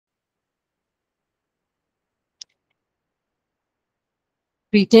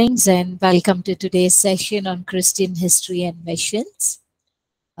Greetings and welcome to today's session on Christian history and missions,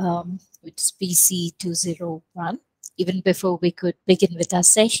 which is BC201. Even before we could begin with our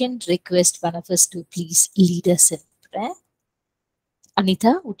session, request one of us to please lead us in prayer.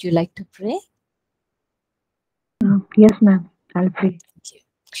 Anita, would you like to pray? Yes, ma'am. I'll pray. Thank you.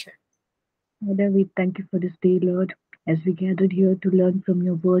 Sure. Father, we thank you for this day, Lord, as we gathered here to learn from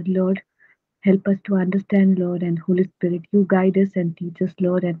your word, Lord. Help us to understand, Lord, and Holy Spirit, you guide us and teach us,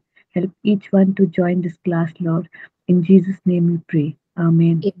 Lord, and help each one to join this class, Lord. In Jesus' name we pray.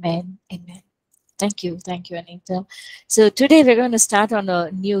 Amen. Amen. Amen. Thank you. Thank you, Anita. So today we're going to start on a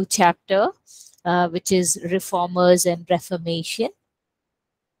new chapter, which is Reformers and Reformation.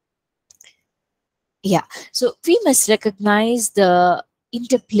 Yeah, so we must recognize the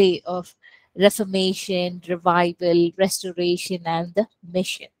interplay of Reformation, revival, restoration, and the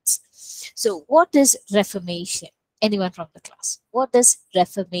missions. So, what is Reformation? Anyone from the class? What does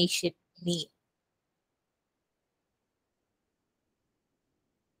Reformation mean?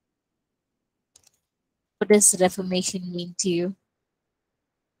 What does Reformation mean to you?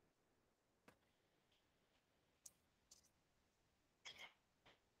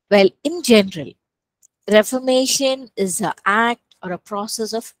 Well, in general, Reformation is an act or a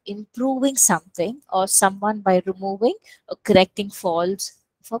process of improving something or someone by removing or correcting faults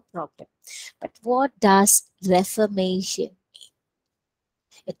of a problem. But what does Reformation mean?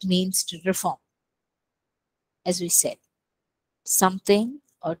 It means to reform, as we said, something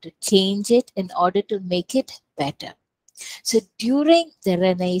or to change it in order to make it better. So during the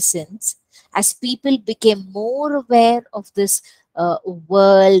Renaissance, as people became more aware of this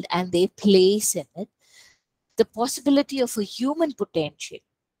world and their place in it, the possibility of a human potential.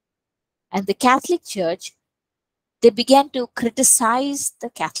 And the Catholic Church, they began to criticize the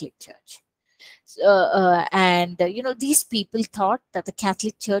Catholic Church. These people thought that the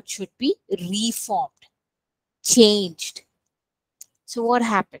Catholic Church should be reformed, changed. So what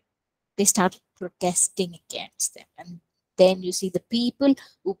happened? They started protesting against them. And then you see the people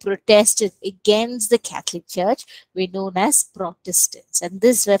who protested against the Catholic Church were known as Protestants. And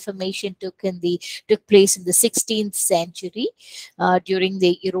this Reformation took place in the 16th century during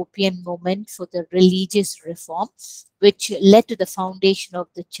the European movement for the religious reform, which led to the foundation of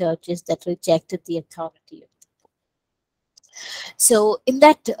the churches that rejected the authority of the Pope. So in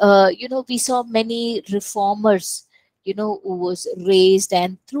that, we saw many reformers, who was raised,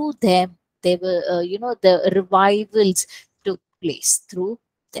 and through them, they were, the revivals took place through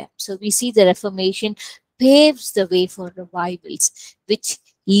them. So we see the Reformation paves the way for revivals, which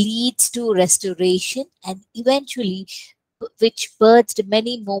leads to restoration and eventually which birthed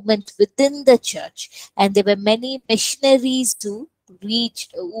many moments within the church. And there were many missionaries who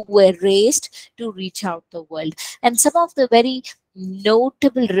were raised to reach out the world. And some of the very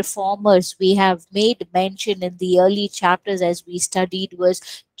notable reformers we have made mention in the early chapters as we studied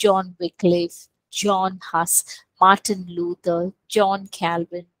was John Wycliffe, John Huss, Martin Luther, John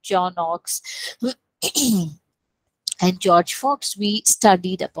Calvin, John Knox, and George Fox. We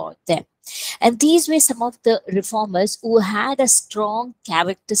studied about them. And these were some of the reformers who had a strong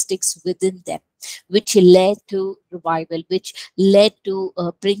characteristics within them, which led to revival, which led to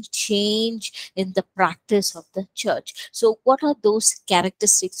bring change in the practice of the church. So what are those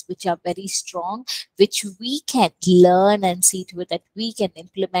characteristics which are very strong, which we can learn and see to it that we can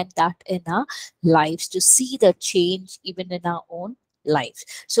implement that in our lives to see the change even in our own lives?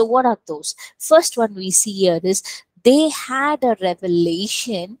 So what are those? First one we see here is they had a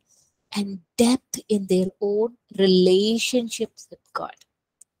revelation and depth in their own relationships with God.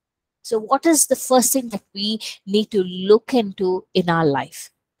 So what is the first thing that we need to look into in our life?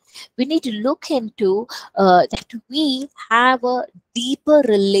 We need to look into that we have a deeper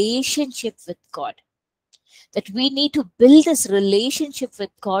relationship with God. That we need to build this relationship with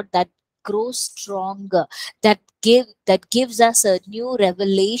God that grows stronger, that gives us a new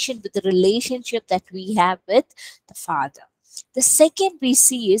revelation with the relationship that we have with the Father. The second we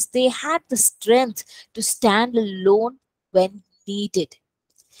see is they had the strength to stand alone when needed.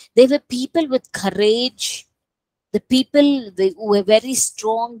 They were people with courage. The people who were very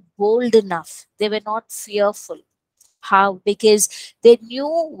strong, bold enough. They were not fearful. How? Because they knew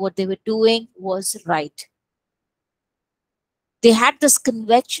what they were doing was right. They had this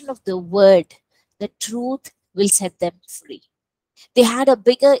conviction of the word. The truth will set them free. They had a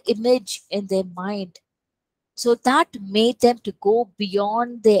bigger image in their mind. So that made them to go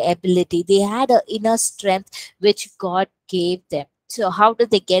beyond their ability. They had an inner strength which God gave them. So how do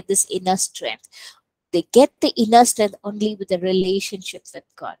they get this inner strength? They get the inner strength only with a relationship with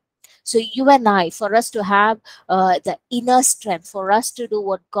God. So you and I, for us to have the inner strength, for us to do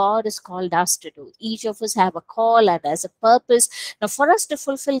what God has called us to do, each of us have a call and has a purpose. Now, for us to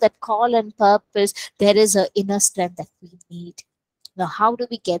fulfill that call and purpose, there is an inner strength that we need. Now, how do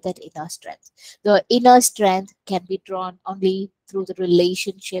we get that inner strength? The inner strength can be drawn only through the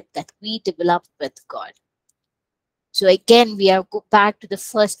relationship that we develop with God. So again, we are go back to the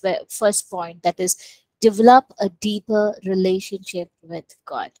first point, that is develop a deeper relationship with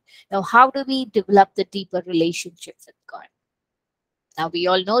God. Now, how do we develop the deeper relationship with God? Now, we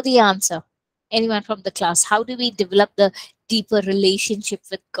all know the answer. Anyone from the class, how do we develop the deeper relationship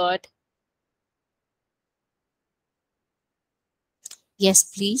with God? Yes,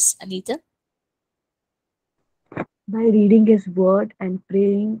 please, Anita. By reading His Word and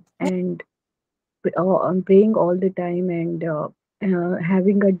praying and praying all the time and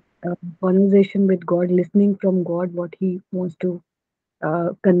having a conversation with God, listening from God what He wants to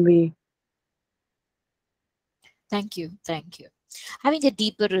convey. Thank you. Thank you. Having a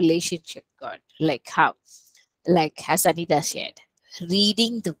deeper relationship, God, like how? Like as Anita shared,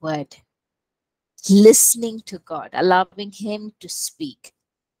 reading the word, listening to God, allowing Him to speak.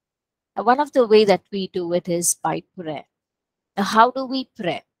 One of the way that we do it is by prayer. Now, how do we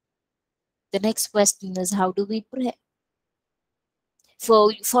pray? The next question is, how do we pray?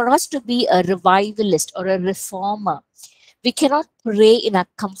 For us to be a revivalist or a reformer, we cannot pray in a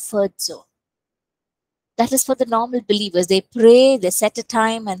comfort zone. That is for the normal believers. They pray, they set a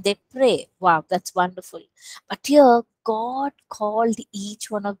time and they pray. Wow, that's wonderful. But here, God called each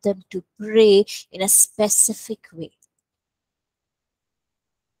one of them to pray in a specific way.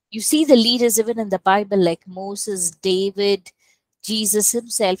 You see the leaders even in the Bible, like Moses, David, Jesus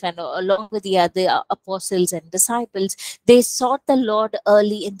himself, and along with the other apostles and disciples, they sought the Lord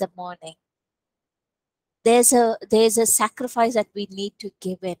early in the morning. There's a sacrifice that we need to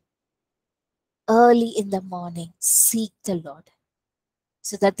give in early in the morning. Seek the Lord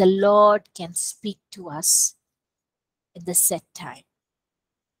so that the Lord can speak to us in the set time.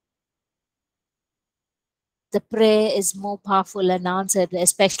 The prayer is more powerful and answered,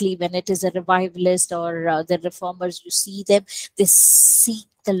 especially when it is a revivalist or the reformers. You see them, they seek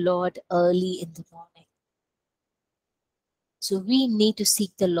the Lord early in the morning. So we need to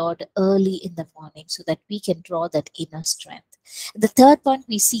seek the Lord early in the morning so that we can draw that inner strength. The third point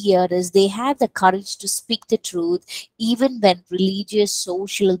we see here is they had the courage to speak the truth even when religious,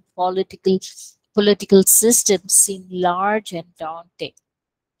 social, political systems seem large and daunting.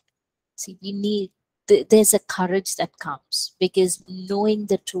 See, we need there's a courage that comes because knowing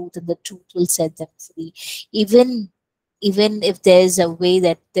the truth, and the truth will set them free. Even if there's a way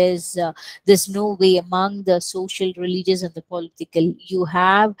that there's no way among the social, religious, and the political, you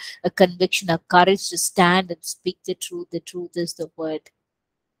have a conviction, a courage to stand and speak the truth. The truth is the word.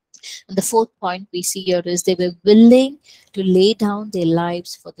 And the fourth point we see here is they were willing to lay down their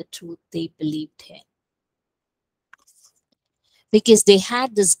lives for the truth they believed in, because they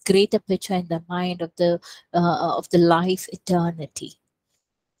had this greater picture in their mind of the life eternity.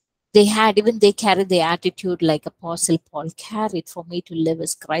 They carried the attitude like Apostle Paul carried: for me to live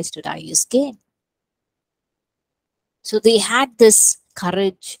is Christ, to die is gain. So they had this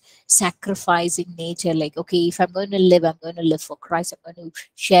courage, sacrificing nature, like, okay, if I'm going to live, I'm going to live for Christ. I'm going to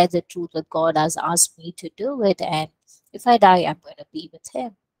share the truth that God has asked me to do it, and if I die, I'm going to be with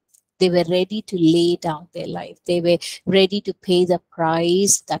Him. They were ready to lay down their life. They were ready to pay the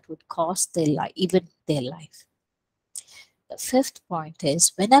price that would cost their life, even their life. The fifth point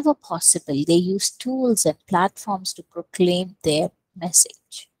is, whenever possible, they use tools and platforms to proclaim their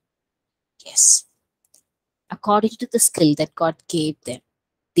message. Yes, according to the skill that God gave them,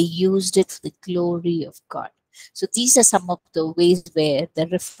 they used it for the glory of God. So these are some of the ways where the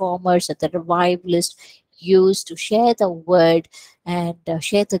reformers and the revivalists used to share the word and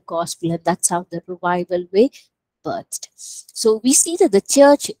share the gospel, and that's how the revival way birthed. So we see that the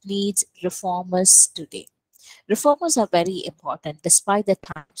church needs reformers today. Reformers are very important despite the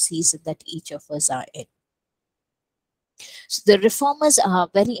time season that each of us are in. So the reformers are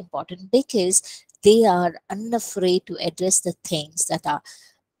very important because they are unafraid to address the things that are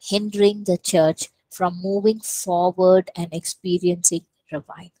hindering the church from moving forward and experiencing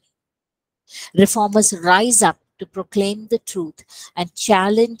revival. Reformers rise up to proclaim the truth and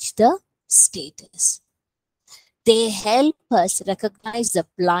challenge the status. They help us recognize the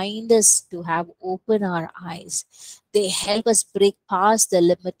blindness to have opened our eyes. They help us break past the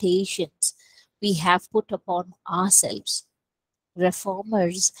limitations we have put upon ourselves.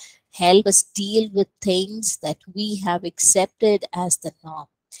 Reformers help us deal with things that we have accepted as the norm.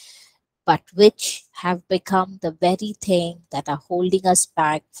 but which have become the very thing that are holding us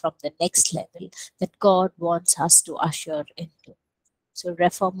back from the next level that God wants us to usher into. So,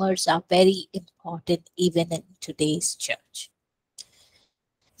 reformers are very important even in today's church.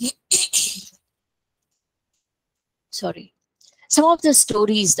 Sorry. Some of the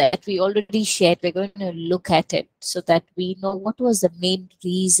stories that we already shared, we're going to look at it so that we know what was the main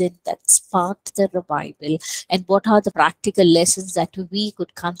reason that sparked the revival and what are the practical lessons that we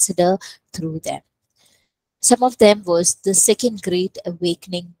could consider through them. Some of them was the second great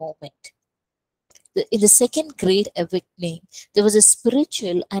awakening moment. In the second great awakening, there was a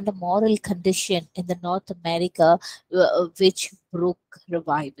spiritual and a moral condition in the North America which broke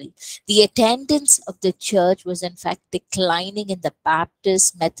revival. The attendance of the church was in fact declining in the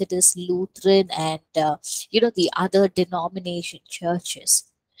Baptist, Methodist, Lutheran, and the other denomination churches.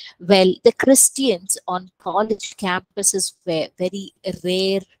 Well, the Christians on college campuses were very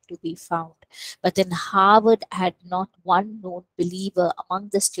rare to be found. But then Harvard had not one known believer among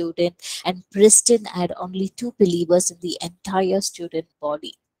the students, and Princeton had only two believers in the entire student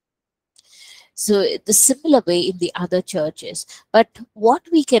body. So the similar way in the other churches. But what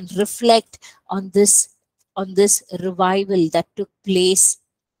we can reflect on this revival that took place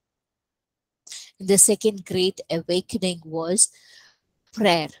in the second great awakening was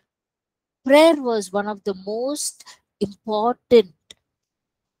prayer. Prayer was one of the most important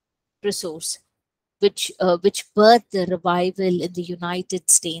resource which birthed the revival in the United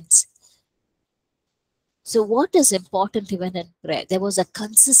States. So, what is important even in prayer? There was a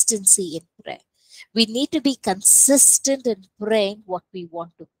consistency in prayer. We need to be consistent in praying what we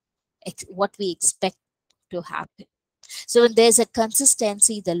expect to happen. So, when there's a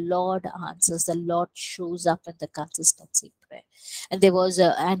consistency, the Lord answers. The Lord shows up in the consistency prayer, and there was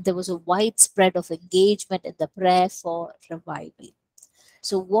a widespread of engagement in the prayer for revival.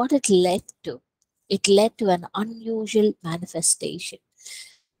 So, what it led to? It led to an unusual manifestation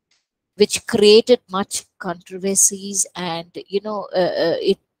which created much controversies, and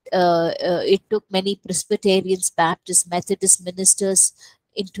it took many Presbyterians, Baptists, Methodist ministers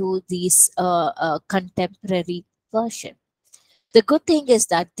into these contemporary version. The good thing is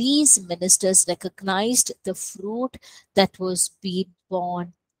that these ministers recognized the fruit that was being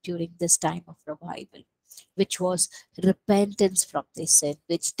born during this time of revival, which was repentance from their sin,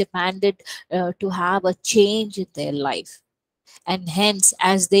 which demanded to have a change in their life. And hence,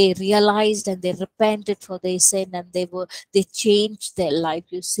 as they realized and they repented for their sin and they changed their life,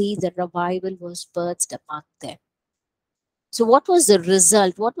 you see the revival was birthed among them. So, what was the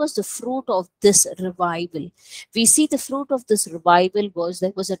result? What was the fruit of this revival? We see the fruit of this revival was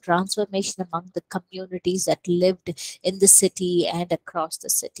there was a transformation among the communities that lived in the city and across the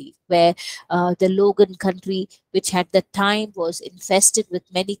city, where the Logan country, which at the time was infested with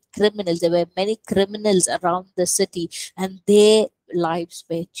many criminals, there were many criminals around the city, and their lives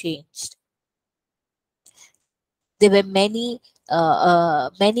were changed. There were many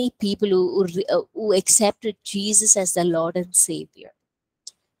people who accepted Jesus as the Lord and Savior,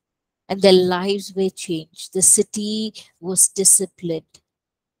 and their lives were changed. The city was disciplined.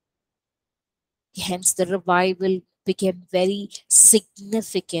 Hence, the revival became very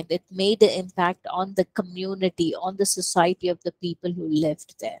significant. It made an impact on the community, on the society of the people who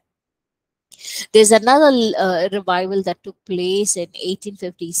lived there. There's another revival that took place in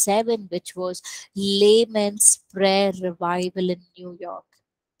 1857, which was Layman's Prayer Revival in New York.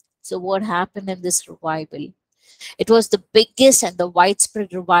 So, what happened in this revival? It was the biggest and the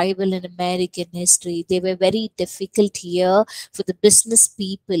widespread revival in American history. They were very difficult here for the business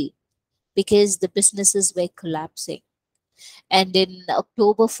people because the businesses were collapsing. And in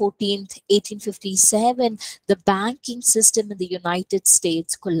October 14th, 1857, the banking system in the United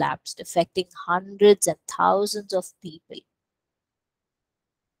States collapsed, affecting hundreds and thousands of people.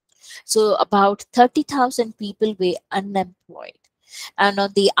 So, about 30,000 people were unemployed. And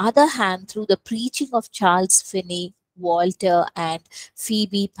on the other hand, through the preaching of Charles Finney, Walter, and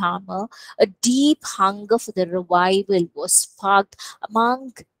Phoebe Palmer, a deep hunger for the revival was sparked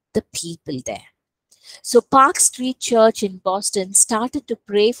among the people there. So, Park Street Church in Boston started to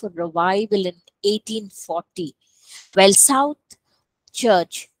pray for revival in 1840, while South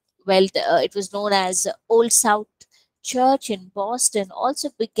Church, it was known as Old South Church in Boston, also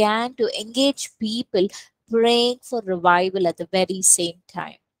began to engage people praying for revival at the very same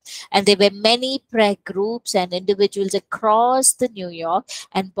time. And there were many prayer groups and individuals across the New York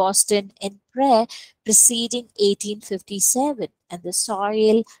and Boston in prayer preceding 1857, and the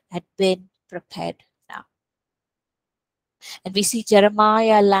soil had been prepared now. And we see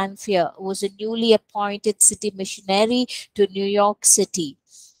Jeremiah Lanphier, who was a newly appointed city missionary to New York City.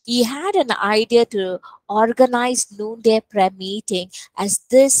 He had an idea to organize noonday prayer meeting, as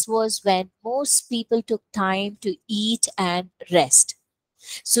this was when most people took time to eat and rest.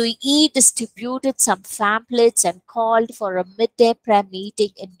 So he distributed some pamphlets and called for a midday prayer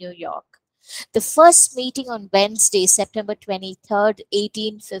meeting in New York. The first meeting on Wednesday, September 23rd,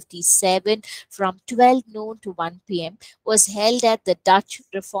 1857, from 12 noon to 1 p.m., was held at the Dutch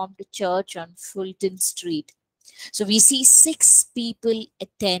Reformed Church on Fulton Street. So we see 6 people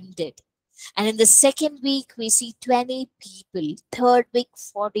attended. And in the second week, we see 20 people. Third week,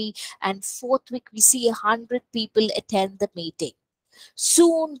 40. And fourth week, we see 100 people attend the meeting.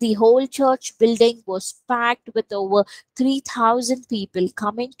 Soon, the whole church building was packed with over 3,000 people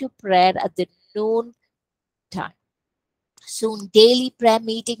coming to prayer at the noon time. Soon, daily prayer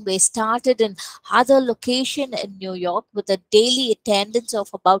meeting were started in other location in New York with a daily attendance of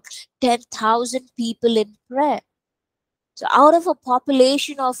about 10,000 people in prayer. So, out of a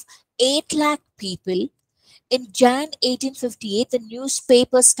population of 8 lakh people, in Jan 1858, the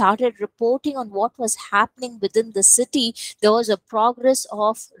newspaper started reporting on what was happening within the city. There was a progress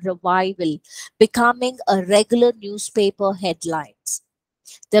of revival, becoming a regular newspaper headlines.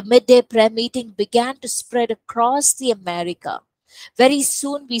 The midday prayer meeting began to spread across the America. Very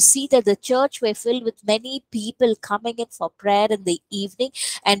soon, we see that the church were filled with many people coming in for prayer in the evening,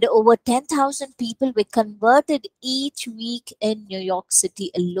 and over 10,000 people were converted each week in New York City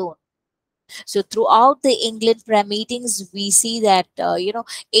alone. So throughout the England prayer meetings, we see that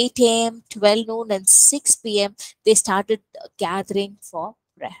 8 a.m., 12 noon, and 6 p.m. they started gathering for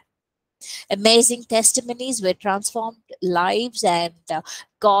prayer. Amazing testimonies were transformed lives, and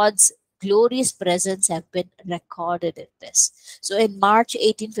God's glorious presence have been recorded in this. So in March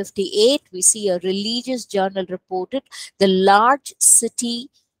 1858, we see a religious journal reported the large city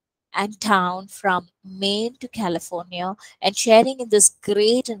and town from Maine to California and sharing in this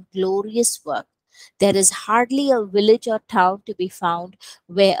great and glorious work. There is hardly a village or town to be found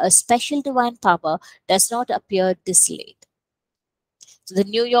where a special divine power does not appear desolate. So the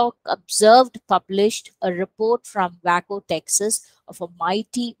New York Observed published a report from Waco, Texas, of a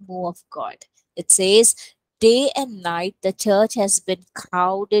mighty move of God. It says, day and night the church has been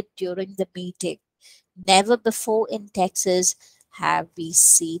crowded during the meeting. Never before in Texas have we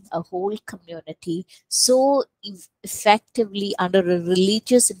seen a whole community so effectively under a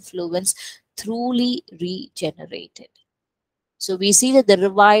religious influence truly regenerated. So we see that the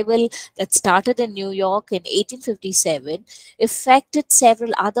revival that started in New York in 1857 affected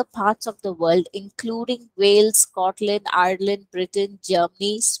several other parts of the world, including Wales, Scotland, Ireland, Britain,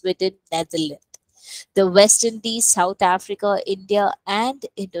 Germany, Sweden, Netherlands, the West Indies, South Africa, India, and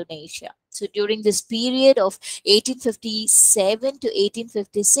Indonesia. So during this period of 1857 to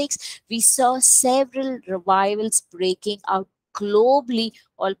 1856, we saw several revivals breaking out globally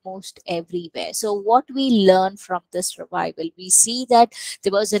almost everywhere. So what we learn from this revival, we see that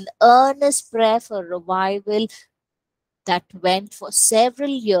there was an earnest prayer for revival that went for several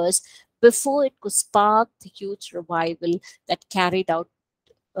years before it could spark the huge revival that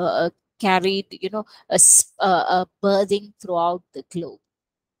uh, carried a birthing throughout the globe.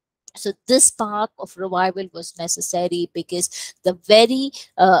 So this spark of revival was necessary because the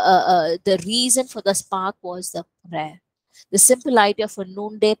reason for the spark was the prayer. The simple idea of a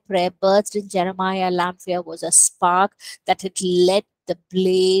noonday prayer birthed in Jeremiah Lamphere was a spark that had let the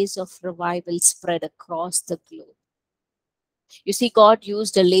blaze of revival spread across the globe. You see, God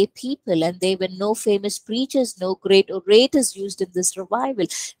used a lay people, and there were no famous preachers, no great orators used in this revival,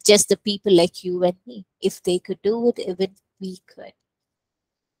 just the people like you and me. If they could do it, even we could.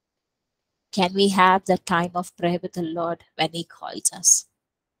 Can we have that time of prayer with the Lord when He calls us?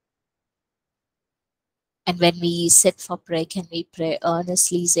 And when we sit for prayer, can we pray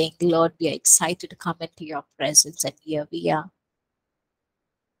earnestly, saying, Lord, we are excited to come into your presence, and here we are.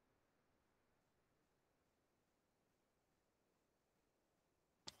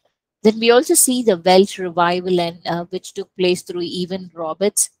 Then we also see the Welsh revival, and which took place through Evan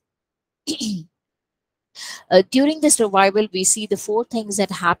Roberts. During this revival, we see the 4 things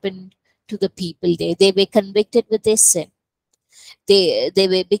that happened to the people there. They were convicted with their sin. They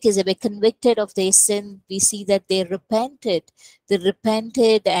were, because they were convicted of their sin, we see that they repented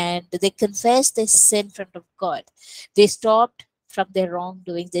and they confessed their sin in front of God. They stopped from their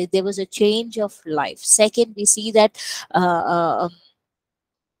wrongdoing. There was a change of life. Second, we see that uh, uh, um,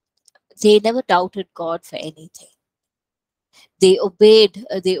 they never doubted God for anything. They obeyed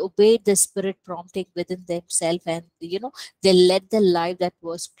the spirit prompting within themselves, and they led the life that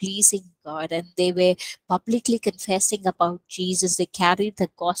was pleasing God, and they were publicly confessing about Jesus. They carried the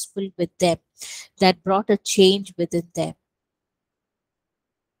gospel with them that brought a change within them.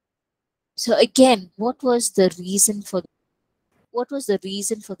 So again, what was the reason for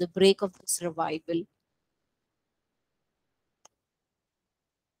the break of this revival?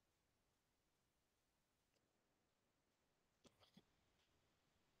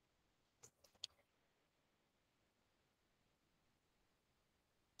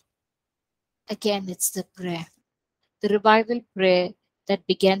 Again, it's the prayer. The revival prayer that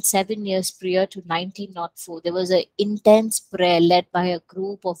began 7 years prior to 1904. There was an intense prayer led by a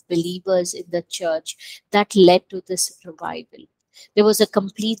group of believers in the church that led to this revival. There was a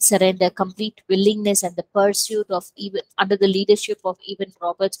complete surrender, complete willingness, and the pursuit of, even under the leadership of even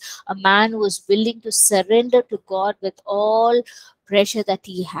Roberts, a man who was willing to surrender to God with all pressure that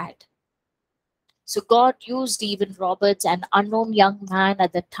he had. So God used even Roberts, an unknown young man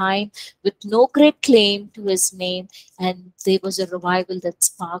at the time with no great claim to his name, and there was a revival that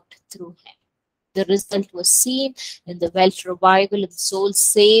sparked through him. The result was seen in the Welsh revival, and souls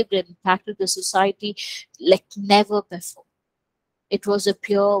saved and impacted the society like never before. It was a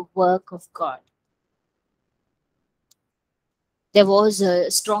pure work of God. There was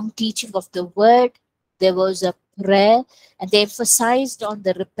a strong teaching of the word, there was a prayer, and they emphasized on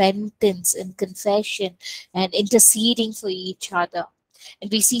the repentance and confession and interceding for each other.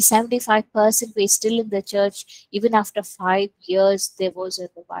 And we see 75% were still in the church. Even after 5 years, there was a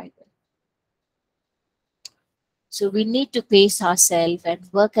revival. So we need to pace ourselves and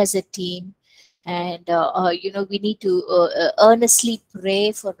work as a team. And we need to earnestly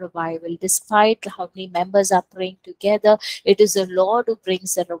pray for revival. Despite how many members are praying together, it is the Lord who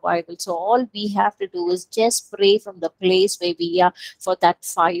brings the revival. So all we have to do is just pray from the place where we are for that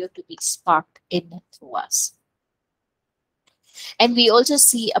fire to be sparked in and through us. And we also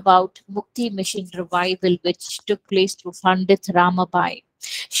see about Mukti Mission revival, which took place through Pandit Ramabai.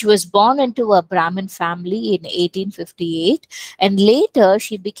 She was born into a Brahmin family in 1858, and later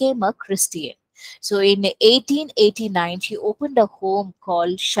she became a Christian. So in 1889, she opened a home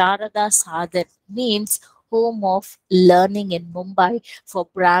called Sharada Sadhan, means home of learning in Mumbai for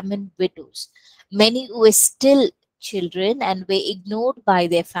Brahmin widows. Many who were still children and were ignored by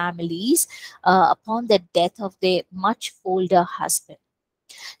their families upon the death of their much older husband.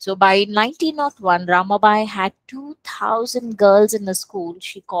 So by 1901, Ramabai had 2,000 girls in a school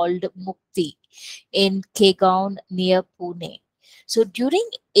she called Mukti in Kegaon near Pune. So during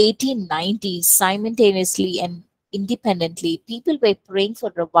 1890s, simultaneously and independently, people were praying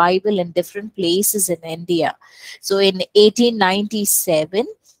for revival in different places in India. So in 1897,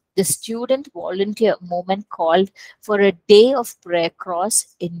 the student volunteer movement called for a day of prayer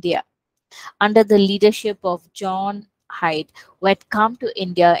across India under the leadership of John Hyde, who had come to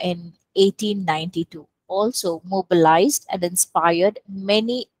India in 1892, also mobilized and inspired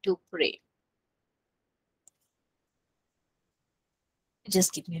many to pray.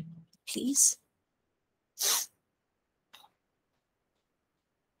 Just give me a moment, please.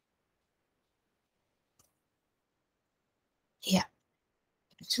 Yeah.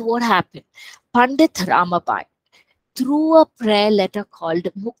 So what happened? Pandit Ramabai, through a prayer letter called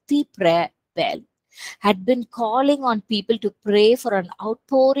Mukti Prayer Bell, had been calling on people to pray for an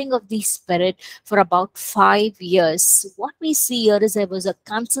outpouring of the Spirit for about 5 years. So what we see here is there was a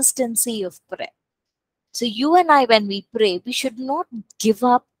consistency of prayer. So you and I, when we pray, we should not give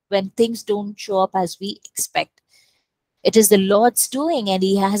up when things don't show up as we expect. It is the Lord's doing, and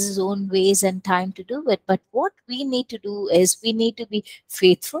He has His own ways and time to do it. But what we need to do is we need to be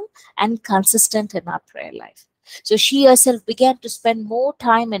faithful and consistent in our prayer life. So she herself began to spend more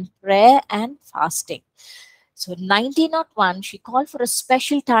time in prayer and fasting. So in 1901, she called for a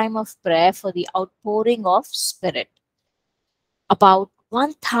special time of prayer for the outpouring of Spirit. About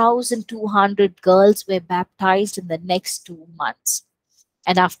 1,200 girls were baptized in the next 2 months.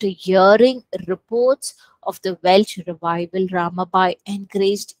 And after hearing reports of the Welsh revival, Ramabai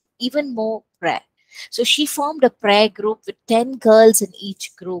encouraged even more prayer. So she formed a prayer group with 10 girls in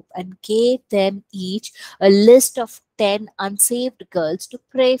each group and gave them each a list of 10 unsaved girls to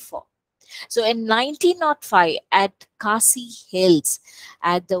pray for. So in 1905, at Khasi Hills,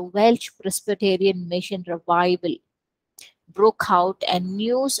 at the Welsh Presbyterian Mission Revival, broke out, and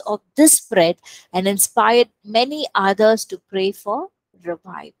news of this spread and inspired many others to pray for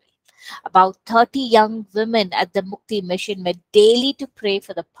revival. About 30 young women at the Mukti mission met daily to pray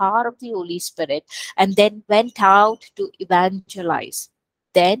for the power of the Holy Spirit and then went out to evangelize.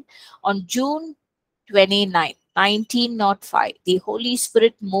 Then, on June 29, 1905, the Holy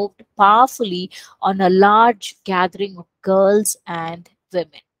Spirit moved powerfully on a large gathering of girls and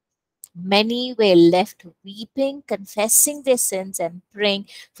women. Many were left weeping, confessing their sins, and praying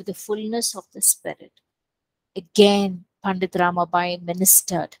for the fullness of the Spirit. Again, Pandit Ramabai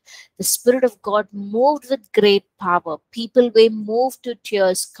ministered. The Spirit of God moved with great power. People were moved to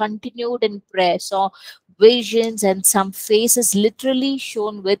tears, continued in prayer, saw visions, and some faces literally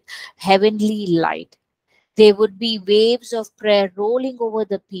shone with heavenly light. There would be waves of prayer rolling over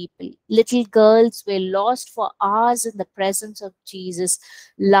the people. Little girls were lost for hours in the presence of Jesus,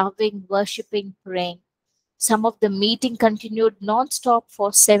 loving, worshiping, praying. Some of the meeting continued non-stop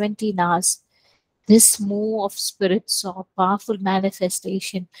for 17 hours. This move of spirit saw powerful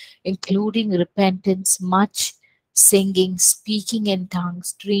manifestation, including repentance, much singing, speaking in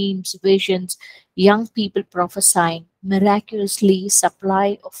tongues, dreams, visions, young people prophesying, miraculously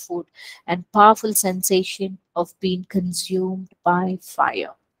supply of food, and powerful sensation of being consumed by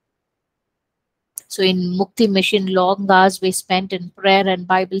fire. So in Mukti Mission, long hours were spent in prayer and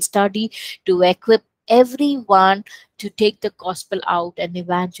Bible study to equip everyone to take the gospel out and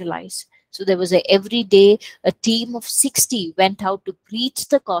evangelize. So there was every day a team of 60 went out to preach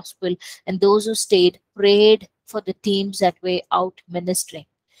the gospel, and those who stayed prayed for the teams that were out ministering.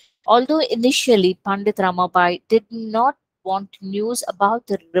 Although initially Pandit Ramabai did not want news about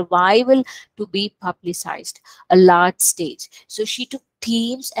the revival to be publicized, a large stage. So she took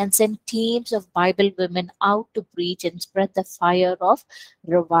teams and sent teams of Bible women out to preach and spread the fire of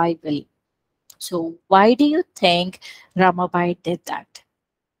revival. So why do you think Ramabai did that?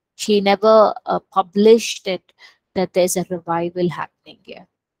 She never published it that there's a revival happening here.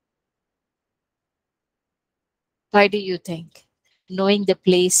 Why do you think? Knowing the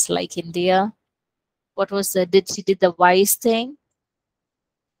place like India, what was the did she did the wise thing?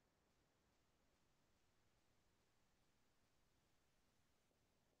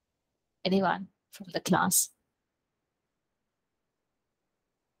 Anyone from the class?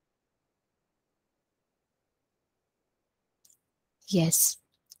 Yes.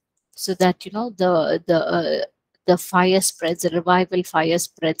 So that the fire spreads, the revival fire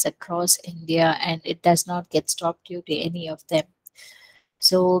spreads across India, and it does not get stopped due to any of them.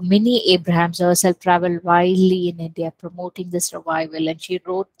 So Minnie Abrahams herself traveled widely in India promoting this revival, and she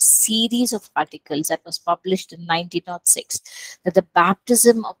wrote a series of articles that was published in 1906 that the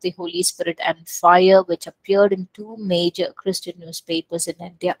baptism of the Holy Spirit and fire, which appeared in two major Christian newspapers in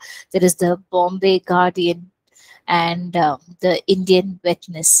India, there is the Bombay Guardian and the Indian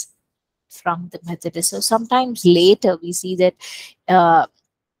Witness from the Methodist. So sometimes later we see that uh,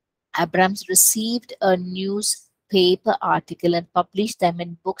 Abrams received a newspaper article and published them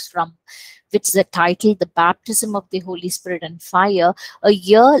in books from which the title The Baptism of the Holy Spirit and Fire. A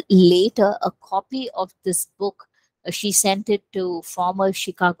year later, a copy of this book, she sent it to former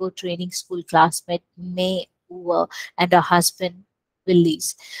Chicago training school classmate May Hoover and her husband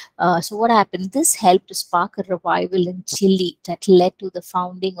Willis. So what happened? This helped to spark a revival in Chile that led to the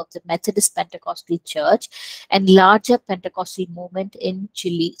founding of the Methodist Pentecostal Church and larger Pentecostal movement in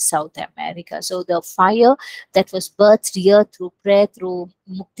Chile, South America. So the fire that was birthed here through prayer, through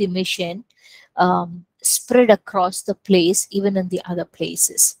Mukti Mission, spread across the place, even in the other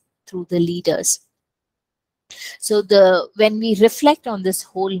places, through the leaders. So the when we reflect on this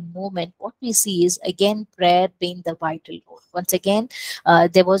whole movement, what we see is again prayer being the vital role. Once again,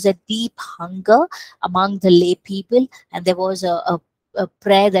 there was a deep hunger among the lay people, and there was a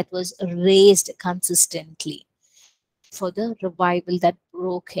prayer that was raised consistently for the revival that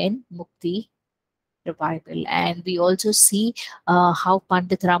broke in Mukti revival. And we also see how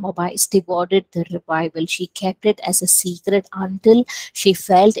Pandit Ramabai stewarded the revival. She kept it as a secret until she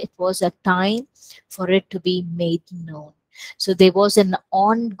felt it was a time for it to be made known. So there was an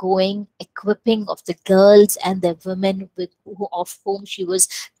ongoing equipping of the girls and the women of whom she was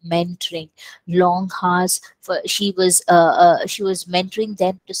mentoring. Long hours for she was mentoring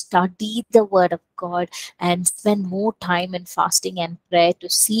them to study the Word of God and spend more time in fasting and prayer to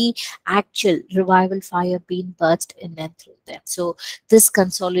see actual revival fire being birthed in and through them. So this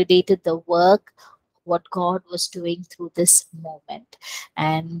consolidated the work what God was doing through this moment,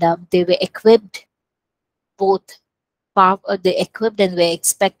 and they were equipped both. They equipped and were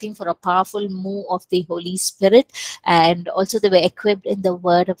expecting for a powerful move of the Holy Spirit, and also they were equipped in the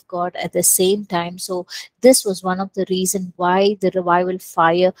Word of God at the same time. So this was one of the reasons why the revival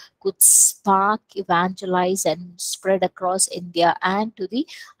fire could spark, evangelize, and spread across India and to the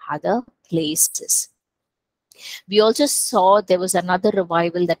other places. We also saw there was another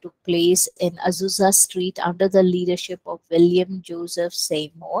revival that took place in Azusa Street under the leadership of William Joseph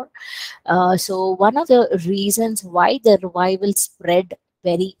Seymour. So one of the reasons why the revival spread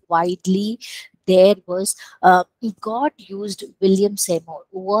very widely there was God used William Seymour,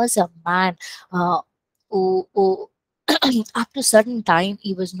 who was a man who up to certain time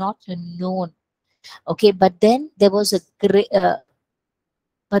he was not known. Okay, but then there was a great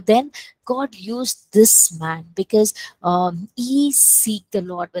but then God used this man because he seeked the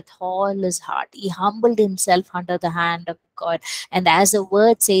Lord with all his heart. He humbled himself under the hand of God. And as the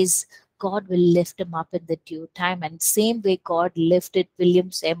word says, God will lift him up in the due time. And same way God lifted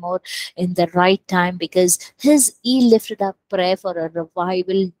William Seymour in the right time, because he lifted up prayer for a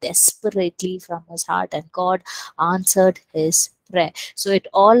revival desperately from his heart, and God answered his prayer. So it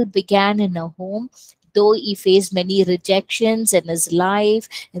all began in a home. Though he faced many rejections in his life,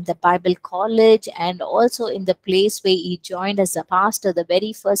 in the Bible college, and also in the place where he joined as a pastor. The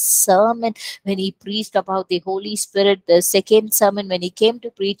very first sermon when he preached about the Holy Spirit, the second sermon when he came to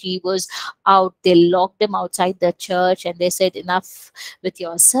preach, he was out. They locked him outside the church and they said, "Enough with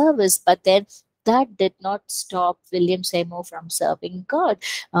your service." But then that did not stop William Seymour from serving God.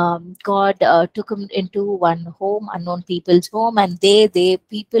 God took him into one home, unknown people's home, and they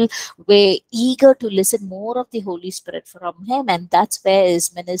people were eager to listen more of the Holy Spirit from him, and that's where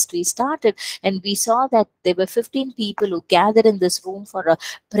his ministry started. And we saw that there were 15 people who gathered in this room for a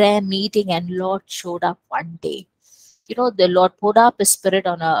prayer meeting, and Lord showed up one day. The Lord poured up his spirit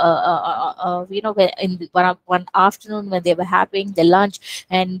on when in one afternoon when they were having the lunch,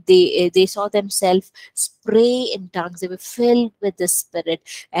 and they saw themselves spray in tongues. They were filled with the Spirit,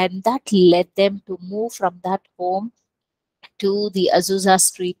 and that led them to move from that home to the Azusa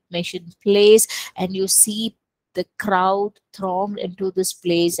Street Mission place. And you see the crowd thronged into this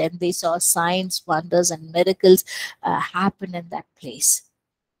place, and they saw signs, wonders, and miracles happen in that place.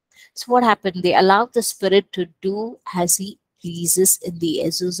 So what happened? They allowed the Spirit to do as He pleases in the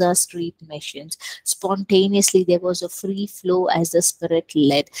Azusa Street missions. Spontaneously, there was a free flow as the Spirit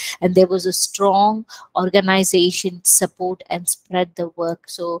led, and there was a strong organization support and spread the work.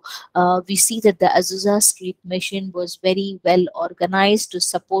 So we see that the Azusa Street mission was very well organized to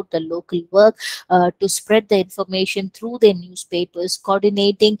support the local work, to spread the information through their newspapers,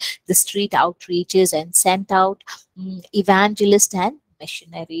 coordinating the street outreaches, and sent out evangelists and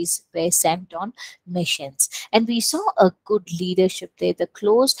missionaries were sent on missions. And we saw a good leadership there. The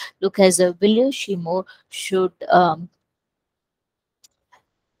close look as a William Shimo should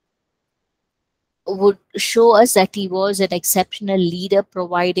would show us that he was an exceptional leader,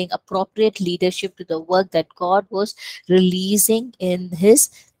 providing appropriate leadership to the work that God was releasing in his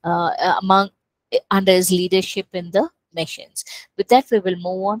among under his leadership in the missions. With that, we will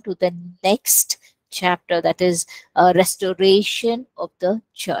move on to the next chapter, that is restoration of the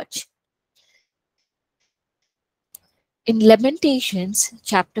church. In Lamentations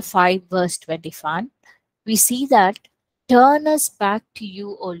chapter 5, verse 21, we see that, "Turn us back to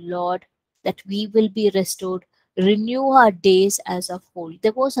you, O Lord, that we will be restored. Renew our days as of old."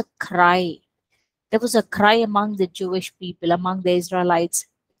 There was a cry. There was a cry among the Jewish people, among the Israelites,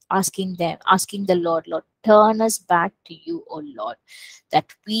 asking the Lord, "Lord, turn us back to you, O Lord,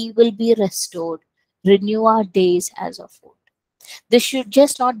 that we will be restored. Renew our days as of old." This should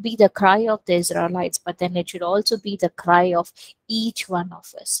just not be the cry of the Israelites, but then it should also be the cry of each one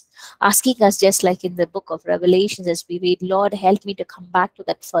of us, asking us, just like in the book of Revelations, as we read, "Lord, help me to come back to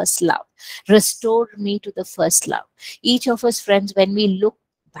that first love. Restore me to the first love." Each of us, friends, when we look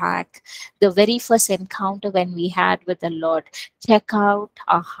back, the very first encounter when we had with the Lord, check out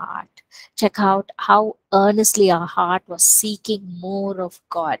our heart. Check out how earnestly our heart was seeking more of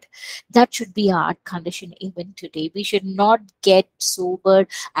God. That should be our condition even today. We should not get sobered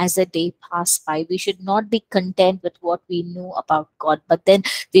as the day passed by. We should not be content with what we know about God, but then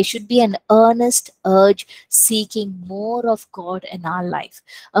there should be an earnest urge seeking more of God in our life.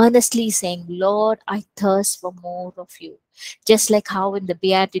 Earnestly saying, "Lord, I thirst for more of you." Just like how in the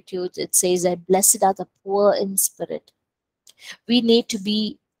Beatitudes it says that, "Blessed are the poor in spirit." We need to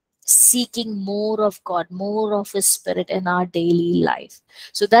be seeking more of God, more of His Spirit in our daily life.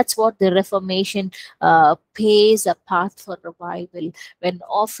 So that's what the Reformation pays a path for revival. When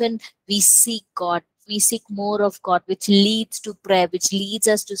often we seek God, we seek more of God, which leads to prayer, which leads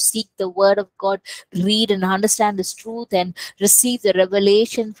us to seek the Word of God, read and understand His truth, and receive the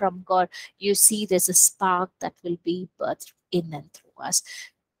revelation from God. You see, there's a spark that will be birthed in and through us.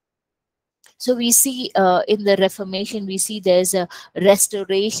 So we see in the Reformation, we see there's a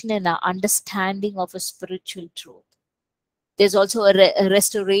restoration and an understanding of a spiritual truth. There's also a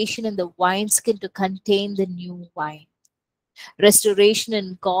restoration in the wineskin to contain the new wine. Restoration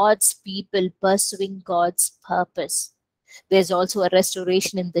in God's people pursuing God's purpose. There's also a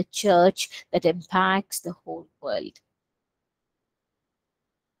restoration in the church that impacts the whole world.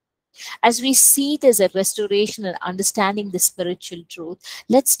 As we see there's a restoration and understanding the spiritual truth,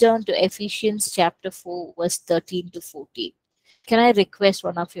 let's turn to Ephesians chapter 4, verse 13 to 14. Can I request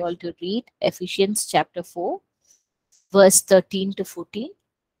one of you all to read Ephesians chapter 4, verse 13 to 14?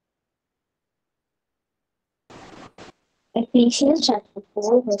 Ephesians chapter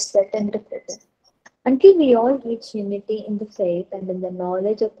 4, verse 13 to 14. Until we all reach unity in the faith and in the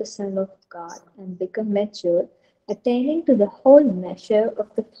knowledge of the Son of God and become mature, attaining to the whole measure of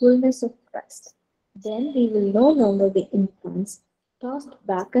the fullness of Christ. Then we will no longer be infants, tossed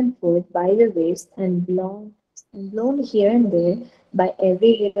back and forth by the waves and blown here and there by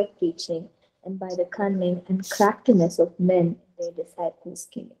every wind of teaching and by the cunning and craftiness of men in their disciples'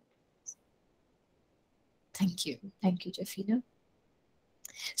 scheming. Thank you. Thank you, Jafina.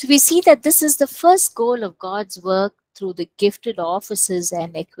 So we see that this is the first goal of God's work through the gifted offices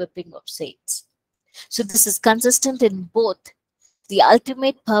and equipping of saints. So this is consistent in both the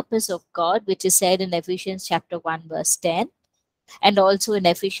ultimate purpose of God, which is said in Ephesians chapter 1, verse 10, and also in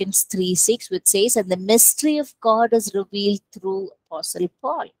Ephesians 3:6, which says, and the mystery of God is revealed through Apostle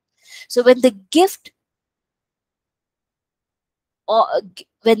Paul. So when the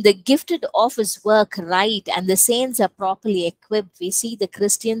gifted office work right and the saints are properly equipped, we see the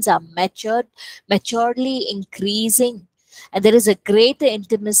Christians are maturely increasing, and there is a greater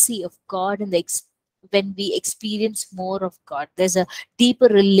intimacy of God when we experience more of God. There's a deeper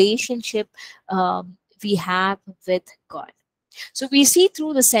relationship we have with God. So we see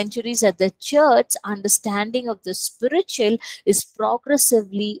through the centuries that the church's understanding of the spiritual is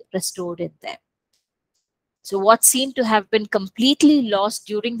progressively restored in them. So what seemed to have been completely lost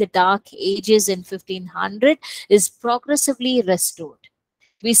during the dark ages in 1500 is progressively restored.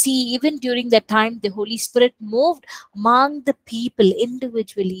 We see even during that time, the Holy Spirit moved among the people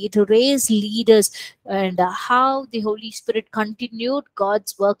individually to raise leaders, and how the Holy Spirit continued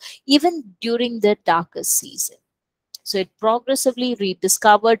God's work even during the darkest season. So it progressively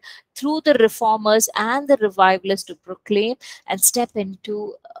rediscovered through the reformers and the revivalists to proclaim and step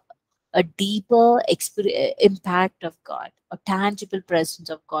into a deeper impact of God, a tangible presence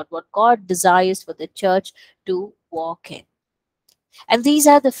of God, what God desires for the church to walk in. And these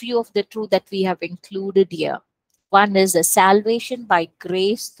are the few of the truth that we have included here. One is a salvation by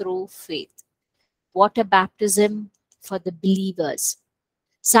grace through faith, water baptism for the believers,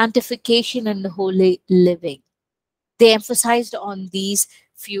 sanctification and holy living. They emphasized on these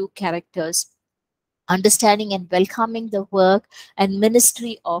few characters, understanding and welcoming the work and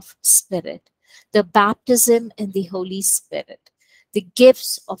ministry of Spirit, the baptism in the Holy Spirit, the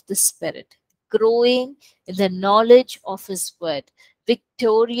gifts of the Spirit, growing in the knowledge of His Word,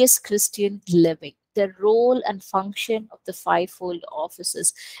 victorious Christian living, the role and function of the fivefold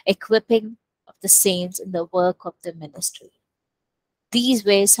offices, equipping of the saints in the work of the ministry. These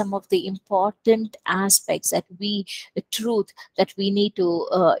were some of the important aspects the truth that we need to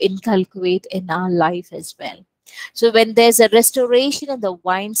inculcate in our life as well. So when there's a restoration in the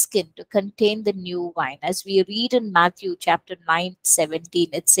wineskin to contain the new wine, as we read in Matthew chapter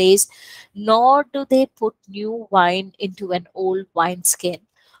 9:17, it says, nor do they put new wine into an old wineskin,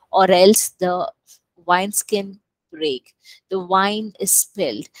 or else the wineskin break, the wine is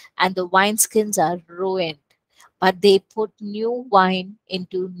spilled, and the wineskins are ruined. But they put new wine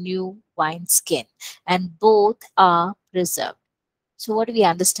into new wineskin, and both are preserved. So what do we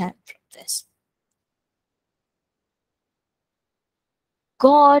understand from this?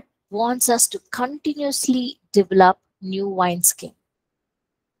 God wants us to continuously develop new wineskin.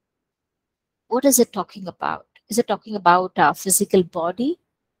 What is it talking about? Is it talking about our physical body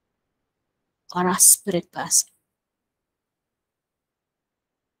or our spirit person?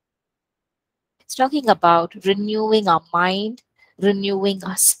 It's talking about renewing our mind, renewing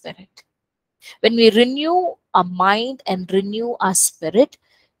our spirit. When we renew our mind and renew our spirit,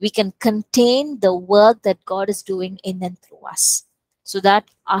 we can contain the work that God is doing in and through us, so that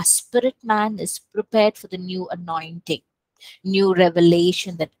our spirit man is prepared for the new anointing, new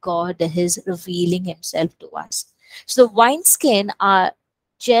revelation that God is revealing Himself to us. So the wineskin are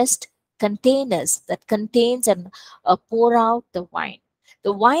just containers that contains and pour out the wine.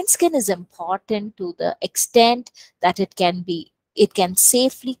 The wineskin is important to the extent that it can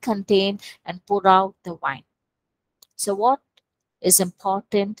safely contain and pour out the wine. So what is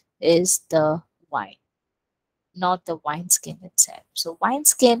important is the wine, not the wineskin itself. So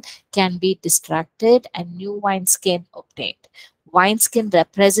wineskin can be distracted and new wineskin obtained. Wineskin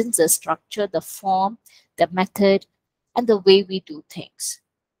represents the structure, the form, the method, and the way we do things.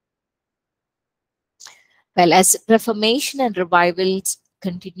 Well, as Reformation and revivals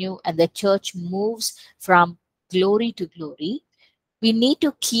continue and the church moves from glory to glory, we need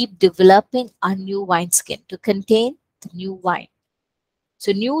to keep developing our new wineskin to contain the new wine.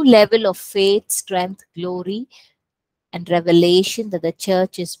 So new level of faith, strength, glory and revelation that the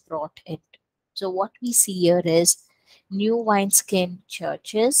church is brought into. So, what we see here is new wineskin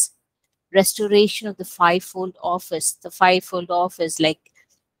churches, restoration of the fivefold office. The fivefold office, like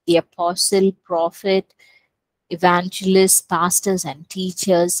the apostle, prophet, evangelists, pastors, and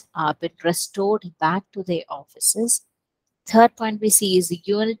teachers, are been restored back to their offices. Third point we see is the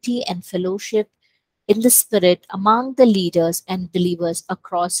unity and fellowship in the spirit among the leaders and believers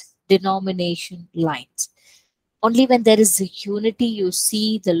across denomination lines. Only when there is a unity, you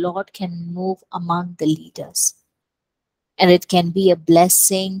see the Lord can move among the leaders, and it can be a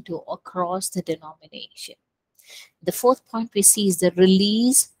blessing to across the denomination. The fourth point we see is the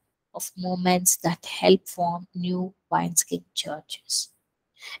release of moments that help form new wineskin churches.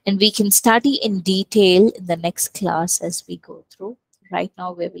 And we can study in detail in the next class as we go through. Right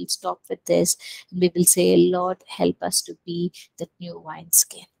now, we will stop with this and we will say, Lord, help us to be the new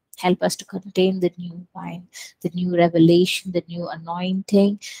wineskin. Help us to contain the new wine, the new revelation, the new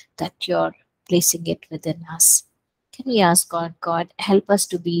anointing that you're placing it within us. Can we ask God, God, help us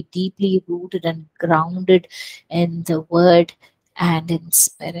to be deeply rooted and grounded in the word and in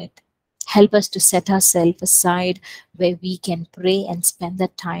spirit. Help us to set ourselves aside where we can pray and spend the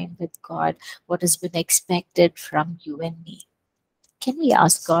time with God, what has been expected from you and me. Can we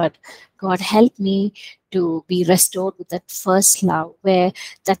ask God, God, help me to be restored with that first love, where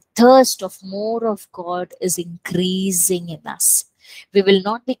that thirst of more of God is increasing in us. We will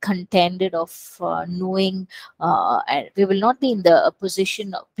not be contented of knowing, and we will not be in the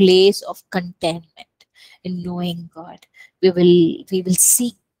position, place of contentment in knowing God. We will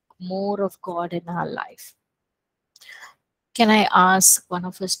seek more of God in our life. Can I ask one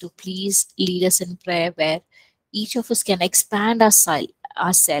of us to please lead us in prayer, where each of us can expand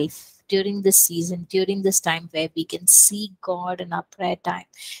ourselves during this season, during this time, where we can see God in our prayer time,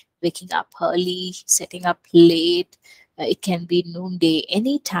 waking up early, setting up late. It can be noonday,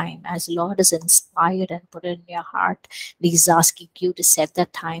 any time, as Lord is inspired and put in your heart. He's asking you to set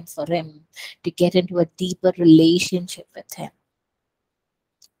that time for Him, to get into a deeper relationship with Him.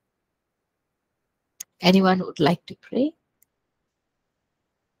 Anyone would like to pray?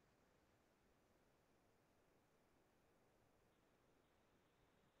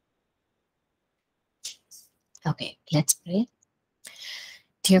 Okay, let's pray.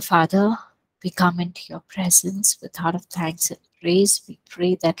 Dear Father, we come into your presence with heart of thanks and praise. We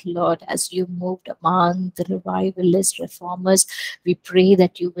pray that, Lord, as you moved among the revivalist reformers, we pray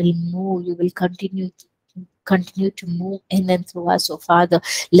that you will move, you will continue to move in and through us. Oh Father,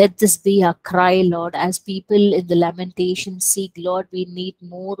 let this be our cry, Lord, as people in the lamentation seek, Lord, we need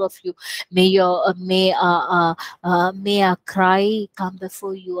more of you. May your may our cry come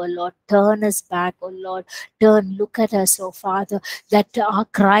before you, oh Lord. Turn us back, oh Lord. Look at us, oh Father, that our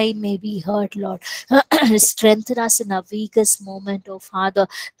cry may be heard, Lord. Strengthen us in our weakest moment, oh Father,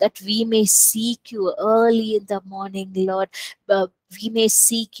 that we may seek you early in the morning, Lord. We may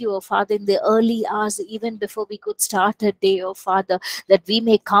seek you, oh Father, in the early hours, even before we could start a day, oh Father, that we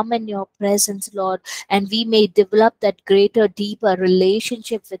may come in your presence, Lord, and we may develop that greater, deeper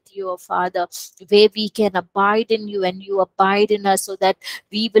relationship with you, oh Father, where we can abide in you and you abide in us, so that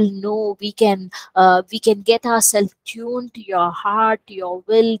we will know, we can get ourselves tuned to your heart, to your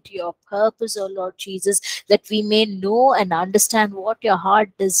will, to your purpose, oh Lord Jesus, that we may know and understand what your heart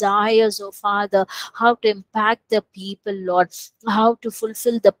desires, oh Father, how to impact the people, Lord, how to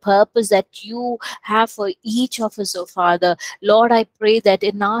fulfill the purpose that you have for each of us, oh Father. Lord, I pray that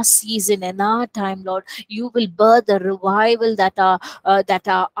in our season, in our time, Lord, you will birth the revival that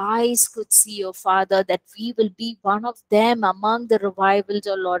our eyes could see, oh Father, that we will be one of them among the revivals,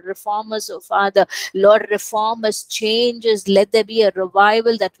 oh Lord, reformers, oh Father. Lord, reformers, changes, let there be a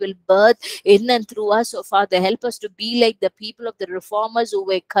revival that will birth in and through us, oh Father. Help us to be like the people of the reformers, who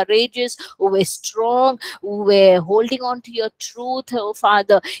were courageous, who were strong, who were holding on to your truth, oh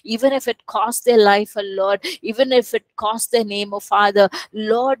Father, even if it cost their life, oh Lord, even if it cost their name, oh Father.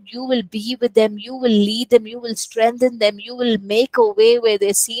 Lord, you will be with them, you will lead them, you will strengthen them, you will make a way where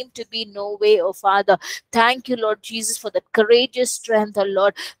there seemed to be no way, oh Father. Thank you, Lord Jesus, for that courageous strength, oh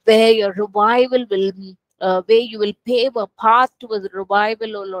Lord, where your revival will where you will pave a path towards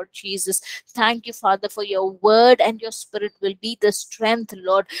revival, oh Lord Jesus. Thank you, Father, for your word and your spirit will be the strength,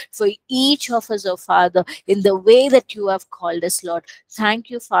 Lord, for each of us, oh Father, in the way that you have called us, Lord.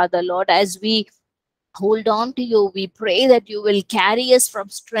 Thank you, Father, Lord, as we hold on to you, we pray that you will carry us from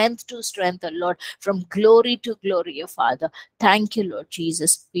strength to strength, oh Lord, from glory to glory, oh Father. Thank you, Lord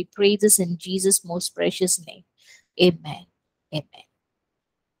Jesus. We pray this in Jesus' most precious name. Amen. Amen.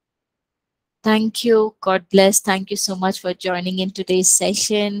 Thank you. God bless. Thank you so much for joining in today's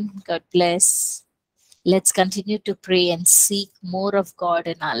session. God bless. Let's continue to pray and seek more of God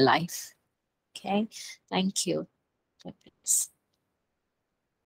in our life. Okay. Thank you. God bless.